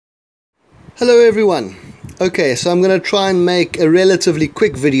Hello everyone. Okay, so I'm going to try and make a relatively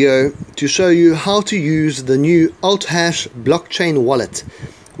quick video to show you how to use the new AltHash blockchain wallet,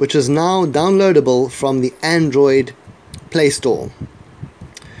 which is now downloadable from the Android Play Store.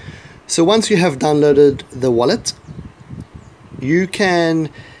 So once you have downloaded the wallet, you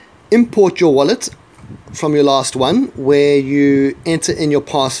can import your wallet from your last one where you enter in your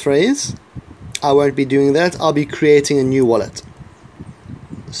passphrase. I won't be doing that. I'll be creating a new wallet.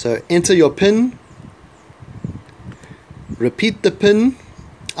 So enter your PIN, repeat the PIN.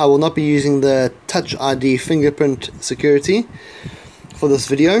 I will not be using the Touch ID fingerprint security for this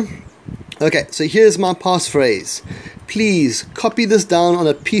video. Okay, so here's my passphrase. Please copy this down on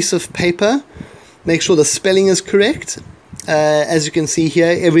a piece of paper. Make sure the spelling is correct. As you can see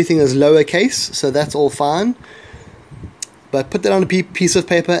here, everything is lowercase, so that's all fine. But put that on a piece of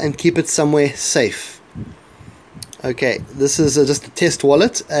paper and keep it somewhere safe. Okay, this is just a test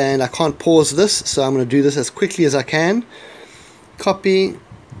wallet and I can't pause this, so I'm going to do this as quickly as I can. Copy,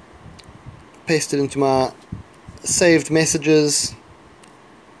 paste it into my saved messages.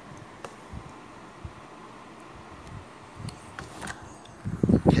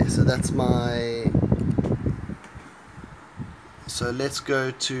 Okay, so that's my... So let's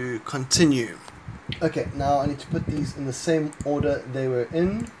go to continue. Okay, now I need to put these in the same order they were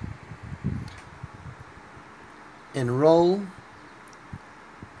in. Enroll,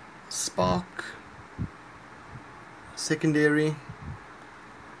 Spark, secondary,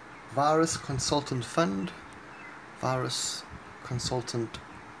 Virus Consultant Fund,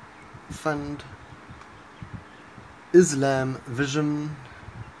 Islam Vision,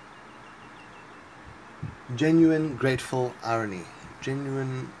 Genuine Grateful Irony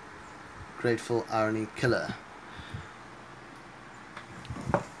Killer.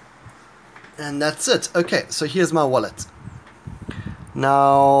 And that's it. Okay, so here's my wallet.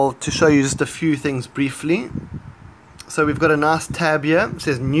 Now to show you just a few things briefly. So we've got a nice tab here. It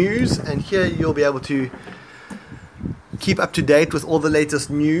says news, and here you'll be able to keep up to date with all the latest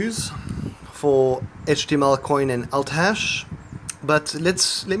news for HTMLCoin and AltHash. But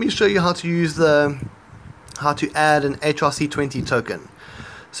let me show you how to add an HRC20 token.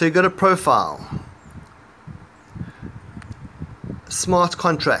 So you've got a profile, smart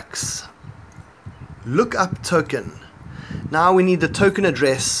contracts, Lookup Token. Now we need the token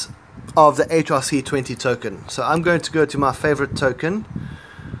address of the HRC20 token. So I'm going to go to my favorite token.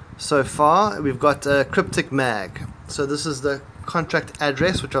 So far we've got a cryptic mag. So this is the contract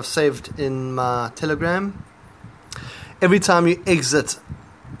address which I've saved in my Telegram. Every time you exit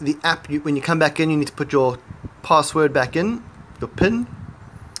the app, when you come back in, you need to put your password back in, your PIN.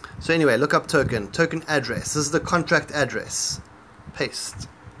 So anyway, Lookup Token, token address. This is the contract address. Paste.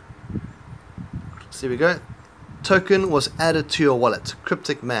 So here we go. Token was added to your wallet.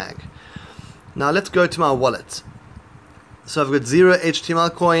 Cryptic mag. Now let's go to my wallet. So I've got 0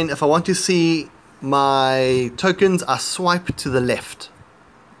 HTMLCoin. If I want to see my tokens, I swipe to the left.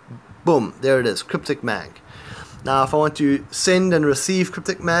 Boom, there it is. Cryptic mag. Now if I want to send and receive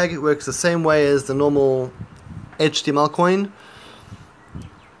cryptic mag, it works the same way as the normal HTMLCoin.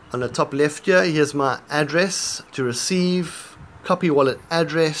 On the top left here, here's my address to receive. Copy wallet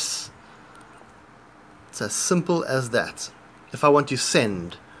address. It's as simple as that. If I want to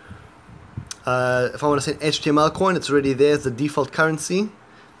send, if I want to send HTMLCoin, it's already there as the default currency.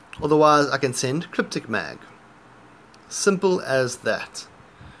 Otherwise, I can send cryptic mag. Simple as that.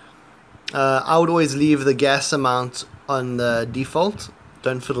 I would always leave the gas amount on the default.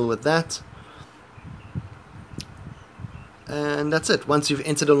 Don't fiddle with that. And that's it. Once you've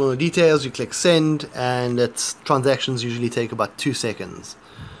entered all the details, you click send, and its transactions usually take about 2 seconds.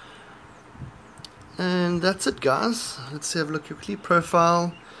 And that's it, guys. Let's have a look quickly.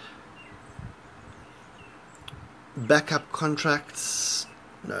 Profile, backup contracts.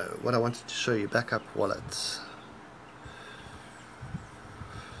 No, what I wanted to show you, backup wallet.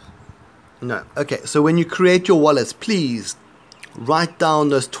 No. Okay, so when you create your wallets, please write down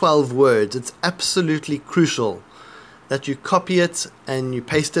those 12 words. It's absolutely crucial that you copy it and you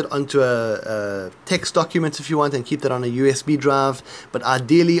paste it onto a text document if you want, and keep that on a USB drive, but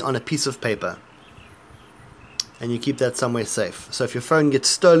ideally on a piece of paper. And you keep that somewhere safe. So if your phone gets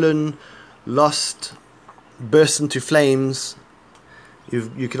stolen, lost, burst into flames,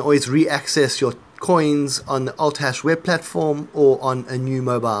 you can always re-access your coins on the AltHash web platform or on a new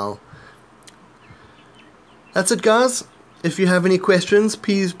mobile. That's it, guys. If you have any questions,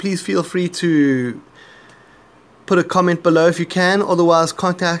 please feel free to put a comment below if you can. Otherwise,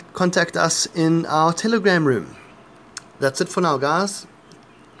 contact us in our Telegram room. That's it for now, guys.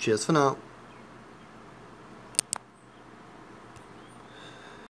 Cheers for now.